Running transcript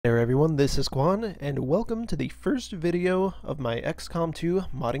There everyone, this is Quan, and welcome to the first video of my XCOM 2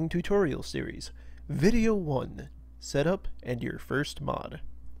 modding tutorial series. Video 1, Setup and your first mod.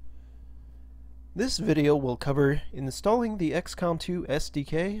 This video will cover installing the XCOM 2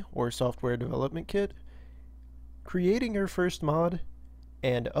 SDK or Software Development Kit, creating your first mod,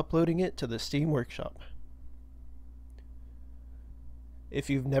 and uploading it to the Steam Workshop. If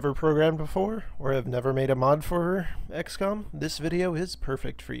you've never programmed before, or have never made a mod for XCOM, this video is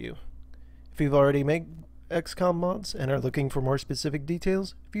perfect for you. If you've already made XCOM mods and are looking for more specific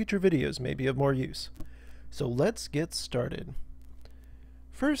details, future videos may be of more use. So let's get started.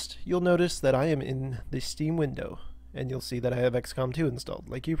 First, you'll notice that I am in the Steam window, and you'll see that I have XCOM 2 installed,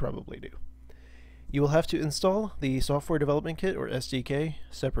 like you probably do. You will have to install the Software Development Kit, or SDK,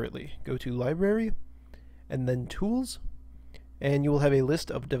 separately. Go to Library, and then Tools, and you will have a list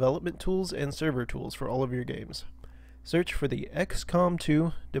of development tools and server tools for all of your games. Search for the XCOM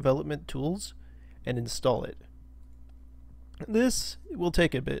 2 development tools and install it. This will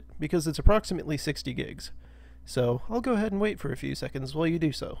take a bit because it's approximately 60 gigs, so I'll go ahead and wait for a few seconds while you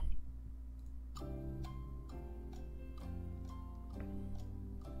do so.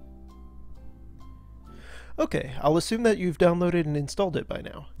 Okay, I'll assume that you've downloaded and installed it by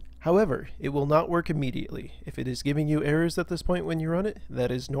now. However, it will not work immediately. If it is giving you errors at this point when you run it, that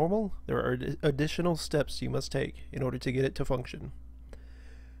is normal. There are additional steps you must take in order to get it to function.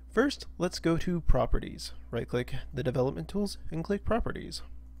 First, let's go to Properties. Right-click the Development Tools and click Properties.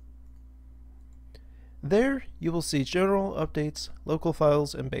 There, you will see General, Updates, Local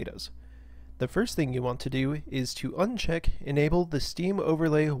Files, and Betas. The first thing you want to do is to uncheck Enable the Steam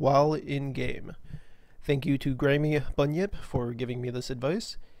Overlay while in-game. Thank you to Grimy Bunyip for giving me this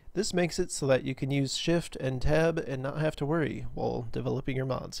advice. This makes it so that you can use Shift and Tab and not have to worry while developing your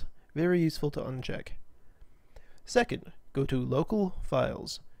mods. Very useful to uncheck. Second, go to Local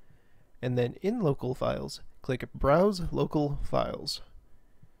Files, and then in Local Files, click Browse Local Files.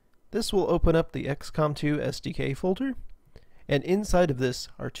 This will open up the XCOM 2 SDK folder, and inside of this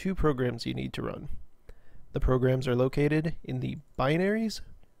are two programs you need to run. The programs are located in the Binaries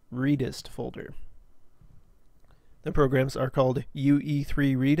Redist folder. The programs are called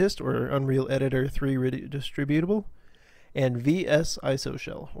UE3 Redist, or Unreal Editor 3 Distributable, and VS ISO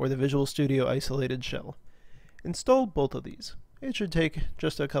Shell, or the Visual Studio Isolated Shell. Install both of these. It should take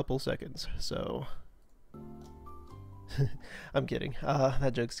just a couple seconds, so... I'm kidding.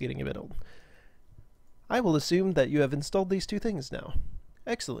 That joke's getting a bit old. I will assume that you have installed these two things now.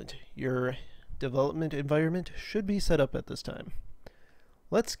 Excellent. Your development environment should be set up at this time.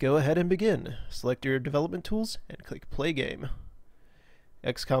 Let's go ahead and begin. Select your development tools and click Play Game.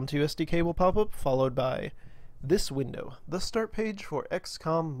 XCOM 2 SDK will pop up, followed by this window, the start page for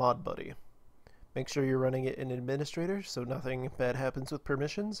XCOM Mod Buddy. Make sure you're running it in Administrator so nothing bad happens with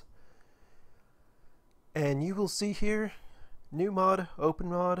permissions. And you will see here New Mod, Open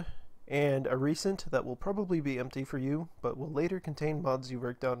Mod, and a recent that will probably be empty for you, but will later contain mods you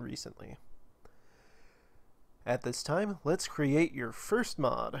worked on recently. At this time, let's create your first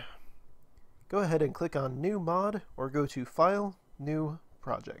mod. Go ahead and click on New Mod, or go to File, New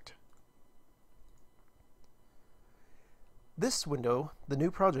Project. This window, the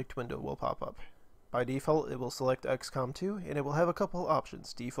New Project window, will pop up. By default, it will select XCOM 2, and it will have a couple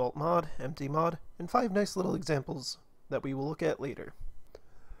options: Default Mod, Empty Mod, and 5 nice little examples that we will look at later.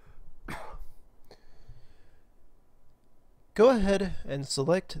 Go ahead and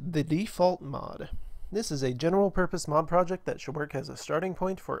select the default mod. This is a general purpose mod project that should work as a starting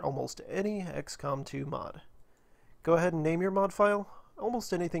point for almost any XCOM 2 mod. Go ahead and name your mod file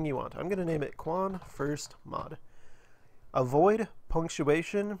almost anything you want. I'm going to name it Quan First Mod. Avoid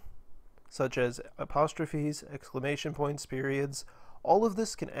punctuation such as apostrophes, exclamation points, periods. All of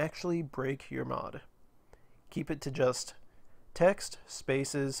this can actually break your mod. Keep it to just text,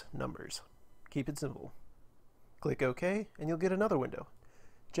 spaces, numbers. Keep it simple. Click OK and you'll get another window.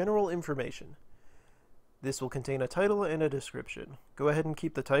 General information. This will contain a title and a description. Go ahead and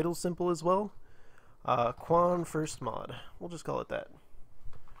keep the title simple as well. Quan First Mod. We'll just call it that.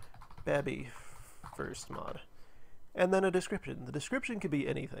 Babby First Mod. And then a description. The description could be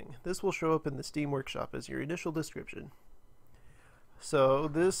anything. This will show up in the Steam Workshop as your initial description. So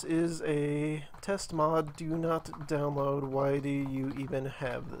this is a test mod. Do not download. Why do you even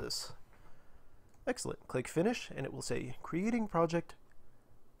have this? Excellent. Click Finish and it will say Creating Project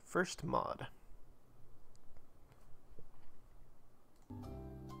First Mod.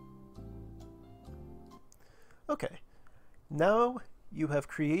 Okay, now you have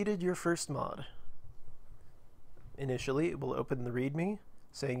created your first mod. Initially, it will open the README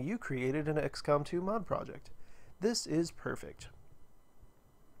saying you created an XCOM 2 mod project. This is perfect.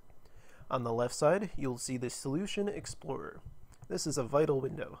 On the left side, you'll see the Solution Explorer. This is a vital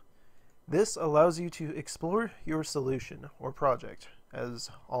window. This allows you to explore your solution, or project, as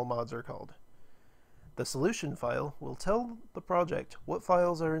all mods are called. The solution file will tell the project what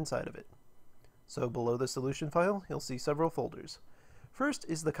files are inside of it. So below the solution file, you'll see several folders. First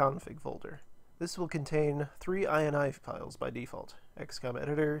is the config folder. This will contain 3 INI files by default: XCOM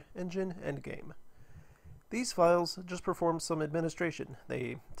editor, engine, and game. These files just perform some administration.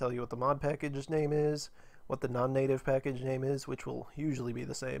 They tell you what the mod package name is, what the non-native package name is, which will usually be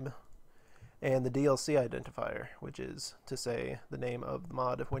the same, and the DLC identifier, which is to say the name of the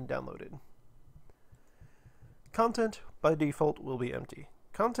mod when downloaded. Content by default will be empty.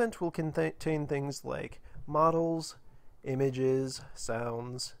 Content will contain things like models, images,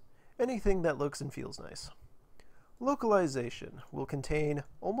 sounds, anything that looks and feels nice. Localization will contain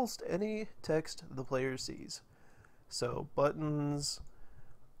almost any text the player sees. So buttons,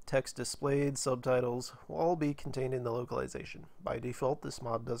 text displayed, subtitles will all be contained in the localization. By default, this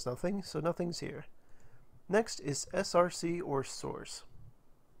mod does nothing, so nothing's here. Next is SRC or source.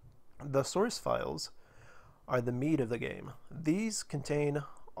 The source files are the meat of the game. These contain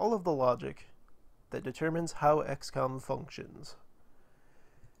all of the logic that determines how XCOM functions.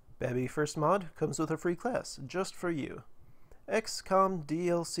 Babby First Mod comes with a free class just for you. XCOM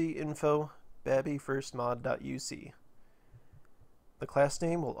DLC info babbyfirstmod.uc. The class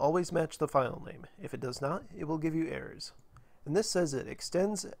name will always match the file name. If it does not, it will give you errors. And this says it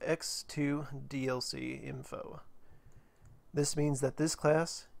extends X2 DLC info. This means that this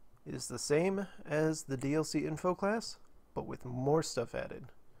class is the same as the DLC info class, but with more stuff added.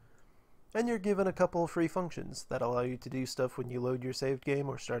 And you're given a couple of free functions that allow you to do stuff when you load your saved game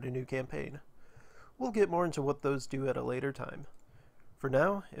or start a new campaign. We'll get more into what those do at a later time. For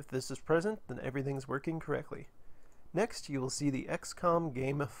now, if this is present, then everything's working correctly. Next, you will see the XCOM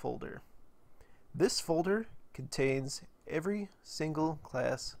game folder. This folder contains every single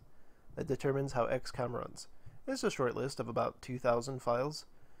class that determines how XCOM runs. It's a short list of about 2,000 files,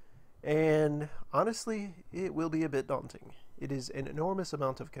 and honestly, it will be a bit daunting. It is an enormous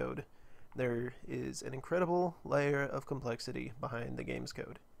amount of code. There is an incredible layer of complexity behind the game's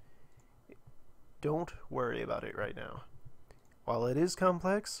code. Don't worry about it right now. While it is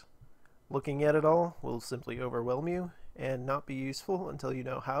complex, looking at it all will simply overwhelm you and not be useful until you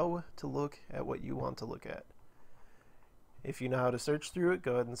know how to look at what you want to look at. If you know how to search through it,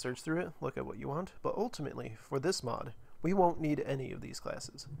 go ahead and search through it, look at what you want, but ultimately, for this mod, we won't need any of these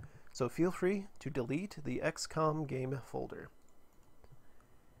classes. So feel free to delete the XCOM game folder.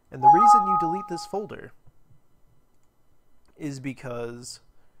 And the reason you delete this folder is because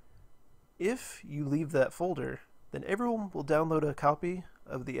if you leave that folder, then everyone will download a copy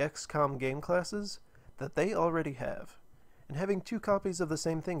of the XCOM game classes that they already have. And having 2 copies of the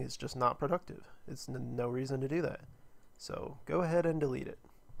same thing is just not productive. It's no reason to do that. So go ahead and delete it.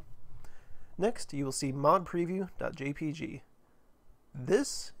 Next, you will see modpreview.jpg.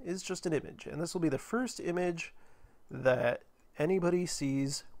 This is just an image, and this will be the first image that anybody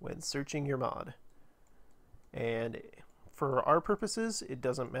sees when searching your mod. And for our purposes, it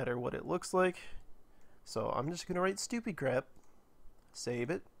doesn't matter what it looks like. So I'm just going to write stupid crap, save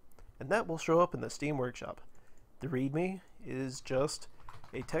it, and that will show up in the Steam Workshop. The README is just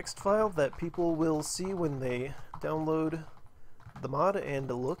a text file that people will see when they download the mod and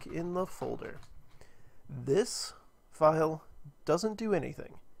look in the folder. This file doesn't do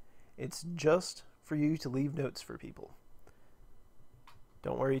anything. It's just for you to leave notes for people.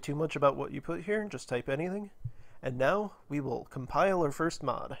 Don't worry too much about what you put here, just type anything. And now we will compile our first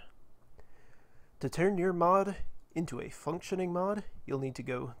mod. To turn your mod into a functioning mod, you'll need to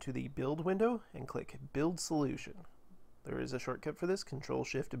go to the Build window and click Build Solution. There is a shortcut for this,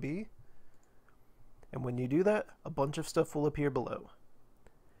 Control-Shift-B. And when you do that, a bunch of stuff will appear below.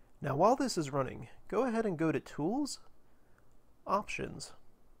 Now while this is running, go ahead and go to Tools, Options,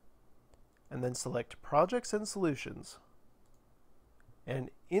 and then select Projects and Solutions.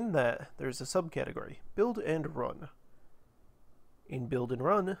 And in that, there's a subcategory, Build and Run. In Build and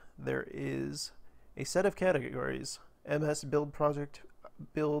Run, there is a set of categories: MS Build Project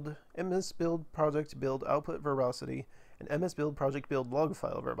Build, MS Build Project Build Output Verbosity, and MS Build Project Build Log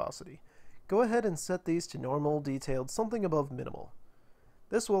File Verbosity. Go ahead and set these to normal, detailed, something above minimal.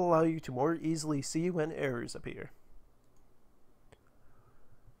 This will allow you to more easily see when errors appear.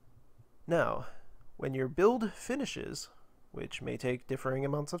 Now, when your build finishes, which may take differing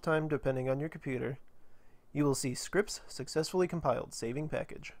amounts of time depending on your computer, you will see Scripts Successfully Compiled, Saving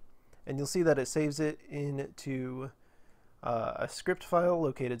Package. And you'll see that it saves it into a script file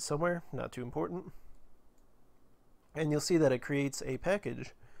located somewhere, not too important. And you'll see that it creates a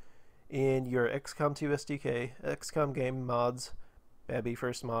package in your XCOM 2 SDK, XCOM game mods, Babby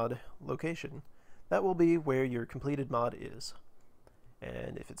first mod location. That will be where your completed mod is.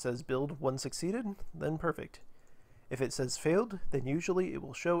 And if it says build 1 succeeded, then perfect. If it says failed, then usually it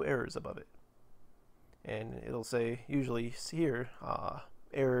will show errors above it. And it'll say, usually here,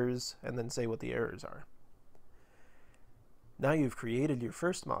 errors, and then say what the errors are. Now you've created your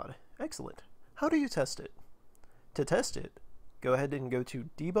first mod. Excellent. How do you test it? To test it, go ahead and go to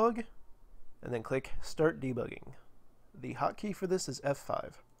Debug, and then click Start Debugging. The hotkey for this is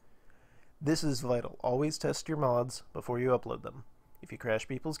F5. This is vital. Always test your mods before you upload them. If you crash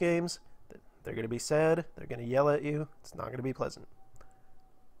people's games, they're going to be sad, they're going to yell at you, it's not going to be pleasant.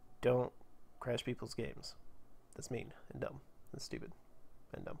 Don't crash people's games. That's mean and dumb and stupid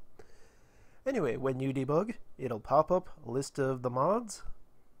and dumb. Anyway, when you debug, it'll pop up a list of the mods.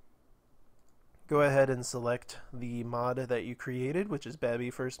 Go ahead and select the mod that you created, which is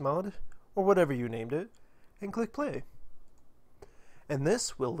Babby First Mod, or whatever you named it, and click play. And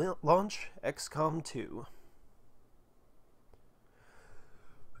this will launch XCOM 2.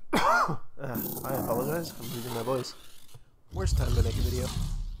 I apologize, I'm losing my voice. Worst time to make a video.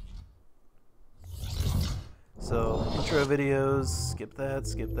 So, intro videos, skip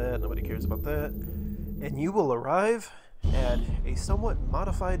that, nobody cares about that. And you will arrive at a somewhat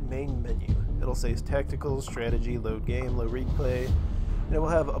modified main menu. It'll say tactical, strategy, load game, load replay, and it will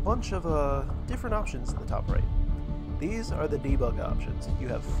have a bunch of different options in the top right. These are the debug options. You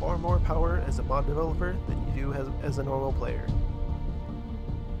have far more power as a mod developer than you do as a normal player.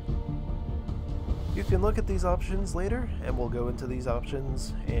 You can look at these options later, and we'll go into these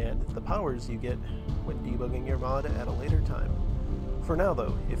options and the powers you get when debugging your mod at a later time. For now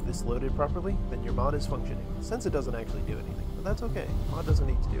though, if this loaded properly, then your mod is functioning, since it doesn't actually do anything. But that's okay, mod doesn't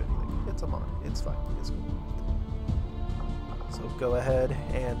need to do anything. It's a mod, it's fine, it's cool. So go ahead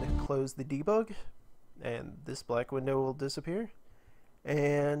and close the debug, and this black window will disappear,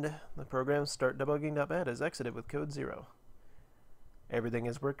 and the program startdebugging.bat is exited with code 0. Everything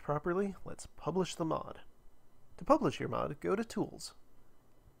has worked properly. Let's publish the mod. To publish your mod, go to Tools,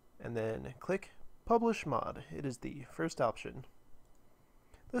 and then click Publish Mod. It is the first option.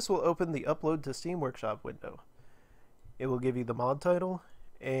 This will open the Upload to Steam Workshop window. It will give you the mod title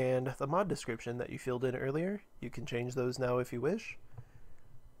and the mod description that you filled in earlier. You can change those now if you wish.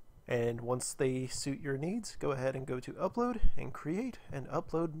 And once they suit your needs, go ahead and go to Upload and create an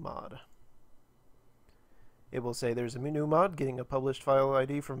upload mod. It will say there's a new mod getting a published file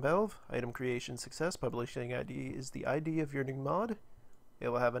ID from Valve. Item creation success. Publishing ID is the ID of your new mod. It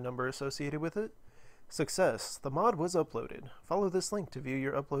will have a number associated with it. Success. The mod was uploaded. Follow this link to view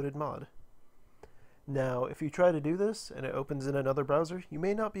your uploaded mod. Now, if you try to do this and it opens in another browser, you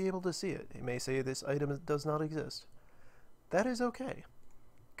may not be able to see it. It may say this item does not exist. That is okay.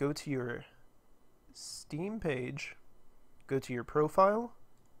 Go to your Steam page, go to your profile,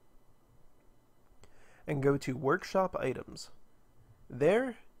 and go to Workshop Items.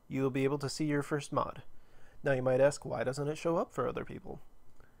 There, you will be able to see your first mod. Now you might ask, why doesn't it show up for other people?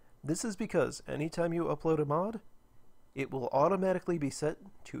 This is because anytime you upload a mod, it will automatically be set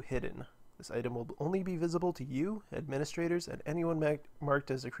to hidden. This item will only be visible to you, administrators, and anyone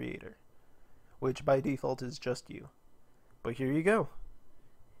marked as a creator, which by default is just you. But here you go.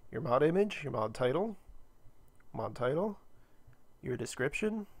 Your mod image, your mod title, your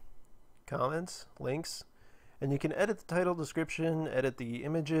description, comments, links, and you can edit the title, description, edit the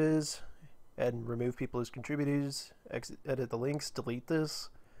images, and remove people as contributors, edit the links, delete this,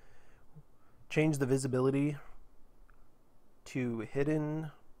 change the visibility to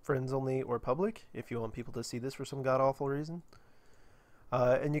hidden, friends only, or public if you want people to see this for some god-awful reason.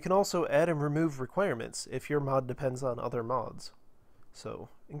 And you can also add and remove requirements if your mod depends on other mods. So,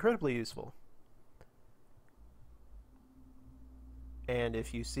 incredibly useful. And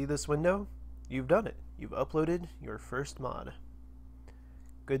if you see this window, you've done it. You've uploaded your first mod.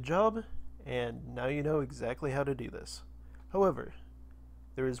 Good job, and now you know exactly how to do this. However,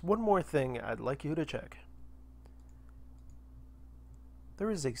 there is one more thing I'd like you to check.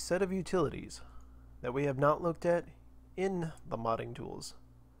 There is a set of utilities that we have not looked at in the modding tools,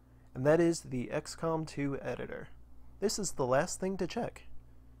 and that is the XCOM 2 editor. This is the last thing to check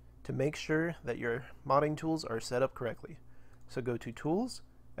to make sure that your modding tools are set up correctly. So go to Tools,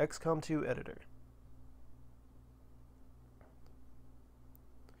 XCOM 2 Editor.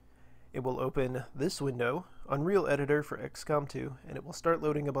 It will open this window, Unreal Editor for XCOM 2, and it will start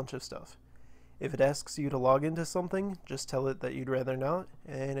loading a bunch of stuff. If it asks you to log into something, just tell it that you'd rather not,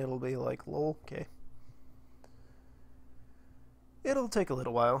 and it'll be like, lol, okay. It'll take a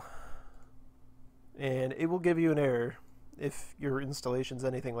little while, and it will give you an error If your installation's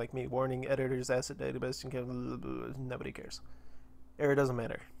anything like me, warning, editors, asset database, nobody cares. Error doesn't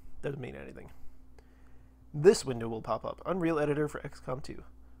matter. Doesn't mean anything. This window will pop up, Unreal Editor for XCOM 2.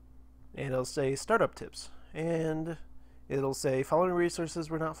 And it'll say Startup Tips. And it'll say following resources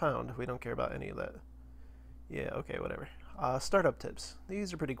were not found. We don't care about any of that. Yeah, okay, whatever. Startup Tips.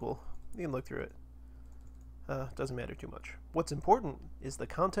 These are pretty cool. You can look through it. Doesn't matter too much. What's important is the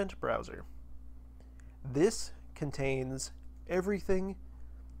content browser. This contains everything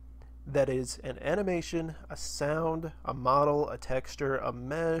that is an animation, a sound, a model, a texture, a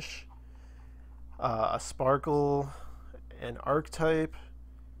mesh, a sparkle, an archetype,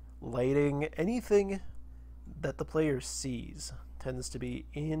 lighting, anything that the player sees tends to be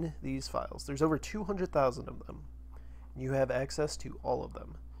in these files. There's over 200,000 of them. You have access to all of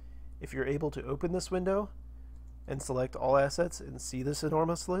them. If you're able to open this window and select all assets and see this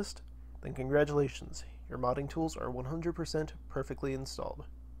enormous list, then congratulations, your modding tools are 100% perfectly installed.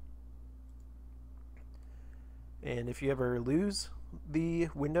 And if you ever lose the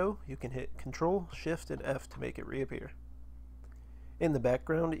window, you can hit Control, Shift, and F to make it reappear. In the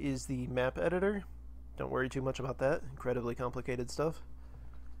background is the map editor. Don't worry too much about that, incredibly complicated stuff.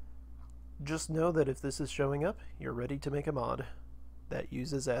 Just know that if this is showing up, you're ready to make a mod that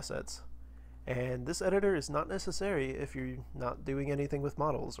uses assets. And this editor is not necessary if you're not doing anything with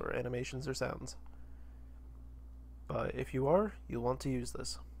models or animations or sounds. But if you are, you'll want to use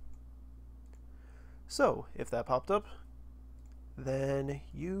this. So, if that popped up, then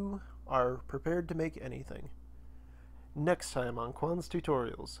you are prepared to make anything. Next time on Quan's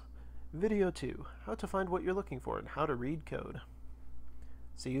Tutorials, Video 2, how to find what you're looking for and how to read code.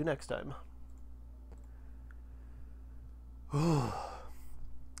 See you next time.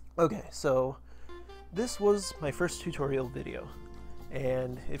 Okay, so this was my first tutorial video,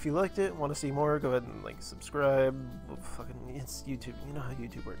 and if you liked it, want to see more, go ahead and subscribe. It's YouTube, you know how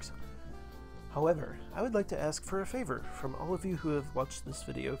YouTube works. However, I would like to ask for a favor from all of you who have watched this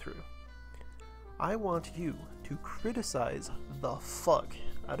video through. I want you to criticize the fuck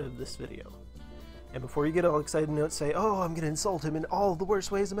out of this video. And before you get all excited and say, oh, I'm going to insult him in all the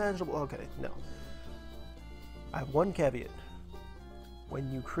worst ways imaginable. Okay, no. I have one caveat. When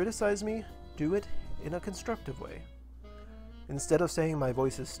you criticize me, do it in a constructive way. Instead of saying my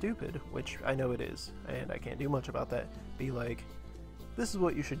voice is stupid, which I know it is, and I can't do much about that, be like, this is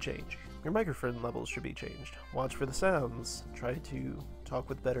what you should change. Your microphone levels should be changed. Watch for the sounds. Try to talk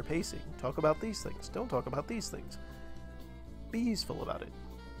with better pacing. Talk about these things. Don't talk about these things. Be useful about it.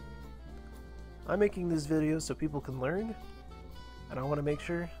 I'm making these videos so people can learn, and I want to make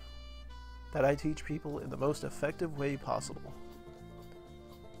sure that I teach people in the most effective way possible.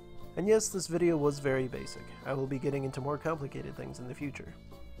 And yes, this video was very basic. I will be getting into more complicated things in the future.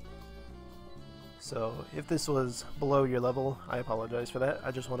 So, if this was below your level, I apologize for that. I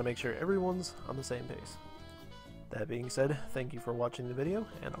just want to make sure everyone's on the same pace. That being said, thank you for watching the video,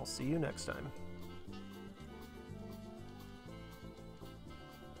 and I'll see you next time.